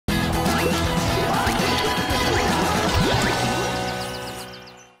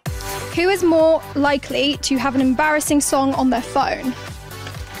Who is more likely to have an embarrassing song on their phone?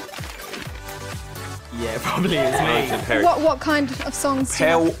 Yeah, probably is me. What kind of songs do you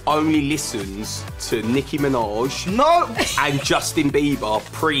Pell only listens to Nicki Minaj and Justin Bieber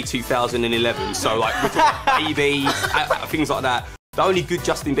pre-2011. So, like, we're talking Baby, things like that. The only good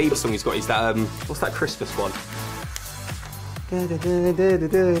Justin Bieber song he's got is that, what's that Christmas one?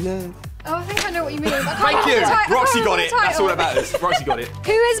 Oh, I think I know what you mean. Thank you. Roxy got it. That's all that matters. Roxy got it.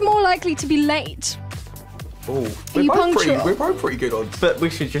 Who is more likely to be late? Oh, Are you punctual? We're both pretty good odds. But we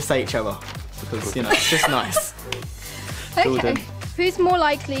should just say each other because, you know, it's just nice. Okay. Jordan. Who's more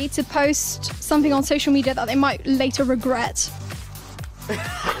likely to post something on social media that they might later regret?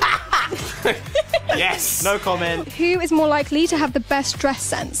 Yes. No comment. Who is more likely to have the best dress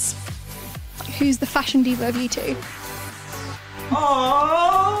sense? Who's the fashion diva of you two?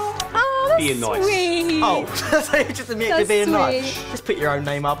 Oh, that's being nice. Sweet. Oh, just immediately That's being nice. sweet. Just put your own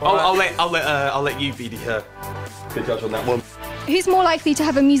name up. I'll let you be the judge on that one. Who's more likely to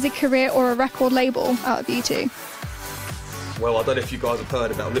have a music career or a record label out of you two? Well, I don't know if you guys have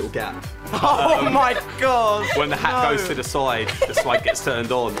heard about Little Gap. Oh my god! When the hat goes to the slide gets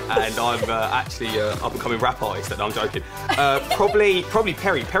turned on, and I'm actually up and coming rap artist. No, I'm joking. Probably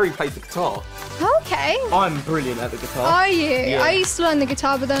Perri. Perri plays the guitar. Okay. I'm brilliant at the guitar. Are you? Yeah. I used to learn the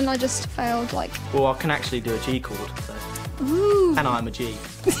guitar, but then I just failed. Like. Well, I can actually do a G chord. So. Ooh. And I'm a G.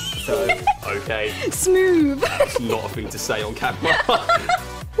 So. Okay. Smooth. That's not a thing to say on camera.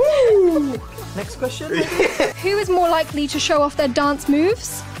 Woo! Next question. Who is more likely to show off their dance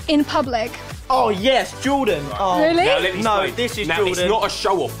moves in public? Oh yes, Jordan. Oh. Really? Now, let me No, explain. this is now, Jordan. It's not a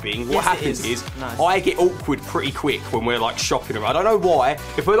show-off thing. What Yes, it happens is Nice. I get awkward pretty quick when we're like shopping around. I don't know why.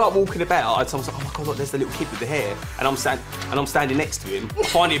 If we're like walking about, someone's like, "Oh my god, look, there's the little kid with the hair," and I'm standing next to him. I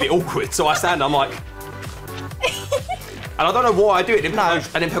find it a bit awkward, so I stand. I'm like, and I don't know why I do it. And then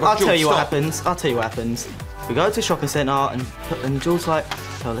people go, I'll tell you what "Stop." happens. I'll tell you what happens. We go to the shopping centre and Jules like,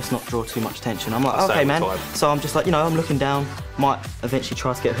 "Oh, let's not draw too much attention." I'm like, I say "Okay, all the man." time. So I'm just like, you know, I'm looking down. Might eventually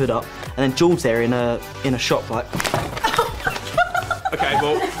try to get a hood up, and then Jules there in a shop like. Okay,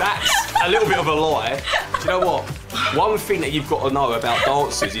 well, that's a little bit of a lie. Do you know what? One thing that you've got to know about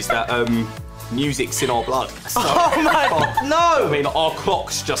dancers is that music's in our blood. So, Oh my no! I mean, our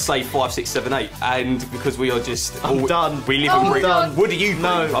clocks just say 5, 6, 7, 8, and because we are just I'm done. We live Oh and my breathe. God. What do you breathe?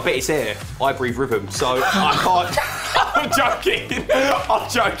 No. I bet it's air. I breathe rhythm, so I can't. I'm joking. I'm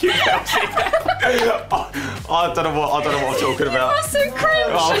joking. I don't know what I'm talking about. That's so cringe.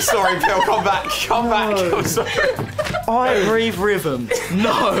 Oh, I'm sorry, Bill. Come back. Come back. I'm sorry. I breathe rhythm.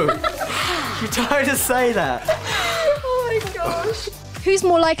 No! You don't just say that. Oh my gosh. Who's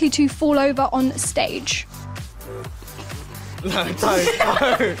more likely to fall over on stage? No,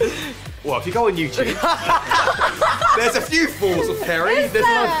 don't. Well, if you go on YouTube, there's a few falls of Perri.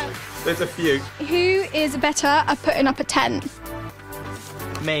 There's a few. Who is better at putting up a tent?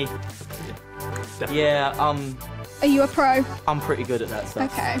 Me. Definitely. Yeah, Are you a pro? I'm pretty good at that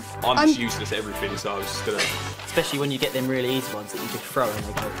stuff. Okay. I'm just useless at everything, so I was just gonna. Especially when you get them really easy ones that you just throw and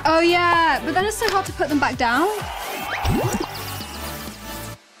they go. Oh yeah, but then it's so hard to put them back down.